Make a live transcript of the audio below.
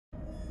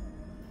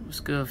What's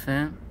good,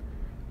 fam?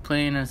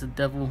 Playing as the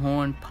devil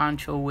horn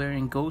poncho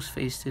wearing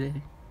Ghostface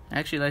today. I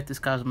actually like this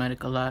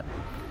cosmetic a lot.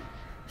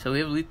 So we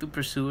have lethal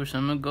pursuer, so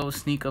I'm gonna go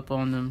sneak up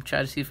on them, try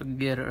to see if I can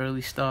get an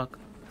early stock,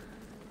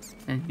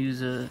 and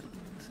use the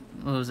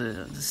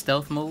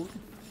stealth mode.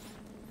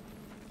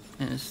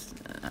 And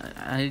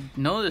I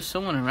know there's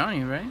someone around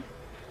here, right?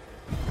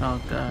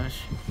 Oh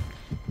gosh,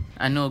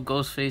 I know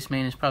Ghostface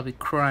man is probably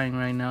crying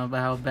right now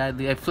about how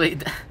badly I played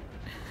that.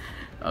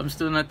 I'm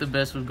still not the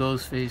best with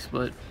Ghostface,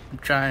 but I'm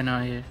trying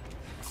out here.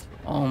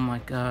 Oh my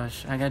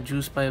gosh, I got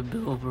juiced by a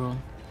bill, bro.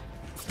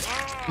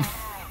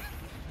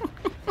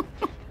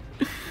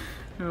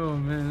 Oh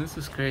man, this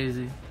is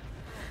crazy.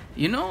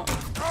 You know,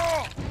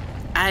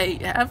 I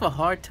have a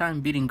hard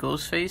time beating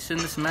Ghostface in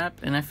this map,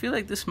 and I feel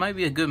like this might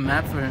be a good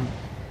map for him.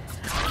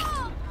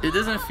 It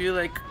doesn't feel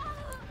like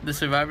the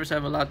survivors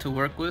have a lot to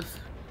work with,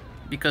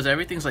 because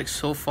everything's like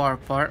so far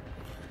apart.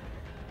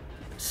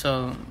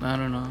 So, I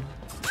don't know.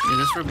 Yeah,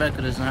 this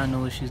Rebecca does not know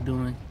what she's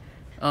doing.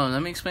 Oh,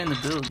 let me explain the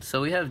build.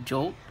 So we have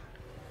Jolt.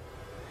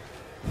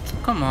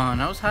 Come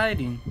on, I was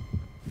hiding.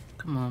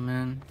 Come on,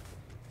 man.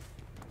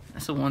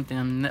 That's the one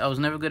thing. I was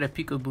never good at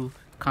peekaboo.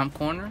 Comp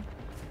corner.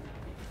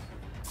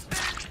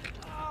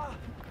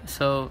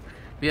 So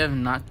we have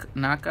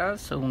knockouts.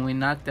 So when we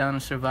knock down a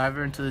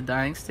survivor into the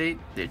dying state,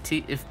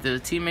 if the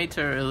teammates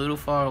are a little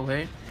far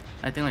away,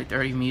 I think like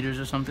 30 meters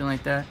or something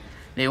like that,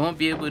 they won't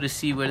be able to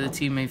see where the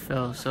teammate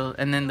fell. So,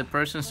 and then the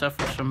person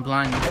suffers from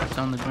blindness if it's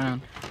on the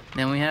ground.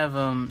 Then we have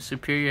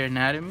superior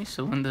anatomy.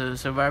 So when the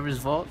survivors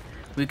vault,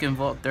 we can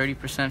vault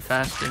 30%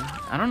 faster.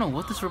 I don't know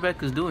what this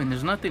Rebecca's doing.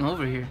 There's nothing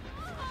over here.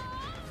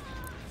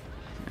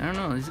 I don't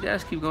know. These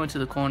guys keep going to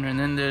the corner. And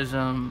then there's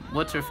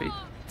what's her face?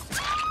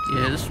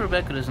 Yeah, this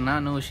Rebecca does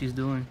not know what she's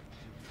doing.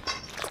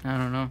 I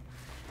don't know.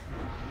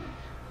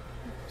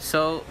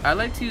 So I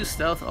like to use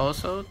stealth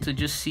also to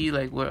just see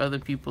like where other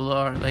people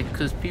are, like,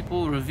 because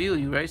people reveal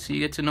you, right? So you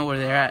get to know where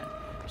they're at.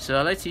 So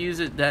I like to use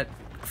it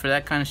for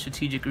that kind of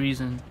strategic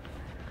reason.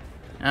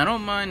 And I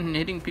don't mind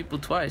hitting people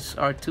twice,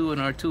 R2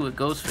 and R2 with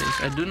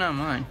Ghostface. I do not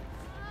mind.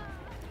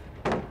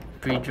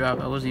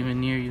 Pre-drop, I wasn't even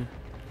near you.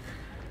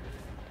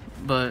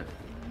 But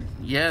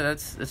yeah,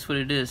 that's what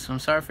it is. So I'm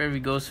sorry for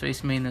every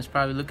Ghostface main that's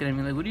probably looking at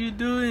me like, what are you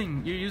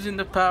doing? You're using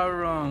the power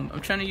wrong.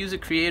 I'm trying to use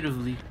it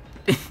creatively.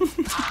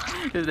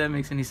 If that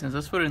makes any sense.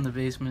 Let's put it in the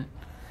basement.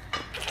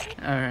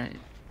 Alright,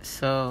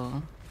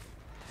 so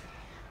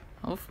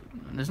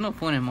there's no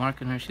point in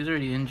marking her. She's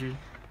already injured.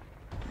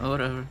 Or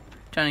whatever.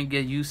 Trying to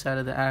get use out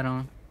of the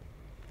add-on.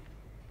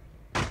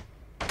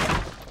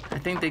 I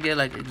think they get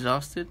like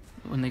exhausted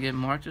when they get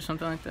marked or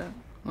something like that.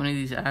 One of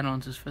these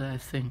add-ons is for that, I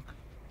think.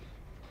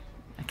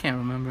 I can't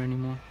remember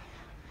anymore.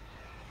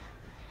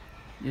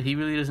 Yeah, he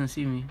really doesn't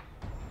see me.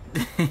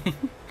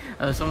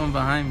 There's someone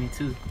behind me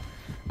too.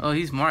 Oh,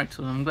 he's marked,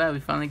 so I'm glad we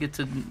finally get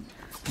to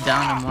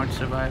down a marked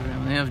survivor.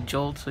 And we have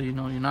Jolt, so you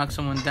know, you knock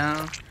someone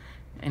down,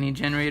 any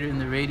generator in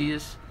the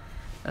radius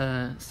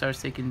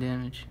starts taking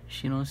damage.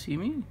 She don't see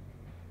me?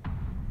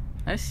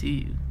 I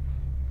see you.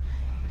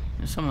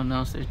 There's someone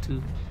else there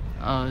too.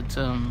 Oh, it's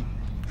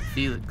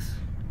Felix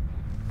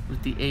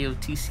with the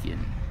AOT skin.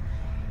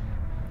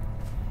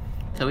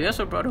 So we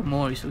also brought a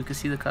Mori so we could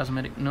see the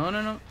cosmetic.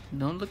 No,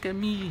 don't look at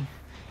me.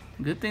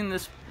 Good thing I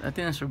think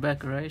that's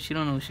Rebecca, right? She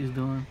don't know what she's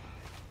doing.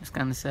 It's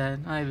kind of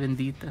sad. Hi,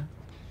 Vendita.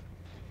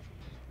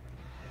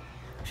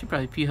 She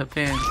probably pee her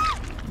pants.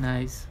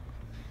 Nice.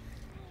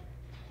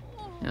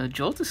 Yo,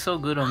 Jolt is so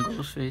good on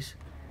Ghostface.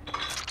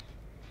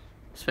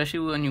 Especially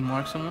when you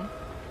mark someone.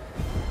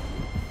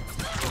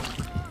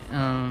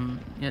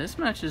 Yeah, this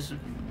match is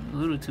a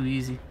little too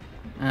easy.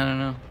 I don't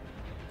know.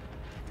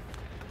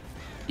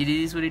 It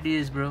is what it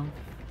is, bro.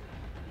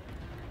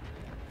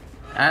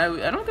 I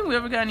don't think we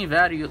ever got any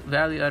value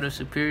out of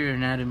superior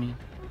anatomy.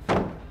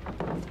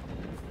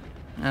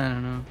 I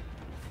don't know.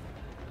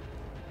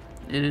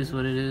 It is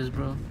what it is,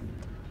 bro.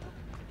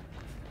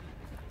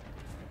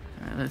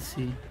 Alright, let's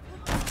see.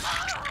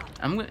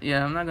 I'm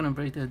not gonna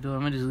break that door.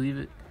 I'm gonna just leave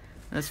it.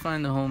 Let's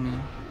find the homie.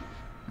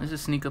 Let's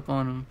just sneak up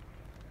on him.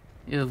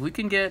 Yeah, if we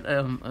can get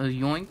a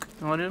yoink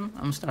on him,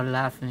 I'm gonna start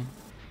laughing.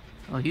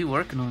 Oh, he's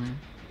working on it.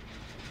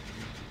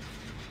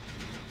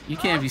 You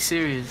can't be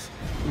serious.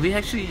 We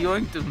actually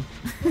yoinked him.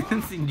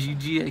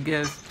 GG, I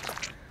guess.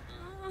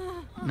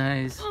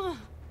 Nice.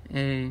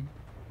 Hey.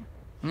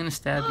 I'm gonna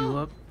stab you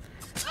up.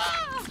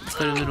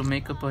 Put a little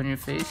makeup on your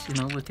face, you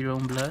know, with your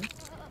own blood.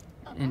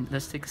 And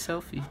let's take a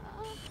selfie.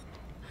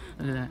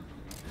 Look at that.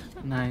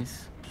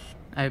 Nice.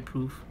 I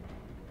approve.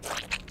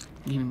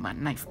 Give me my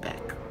knife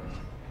back.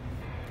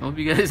 Hope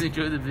you guys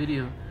enjoyed the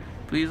video.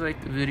 Please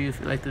like the video if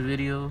you like the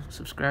video.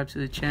 Subscribe to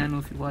the channel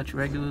if you watch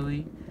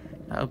regularly.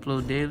 I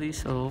upload daily,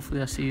 so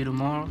hopefully I'll see you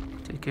tomorrow.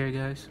 Take care,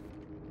 guys.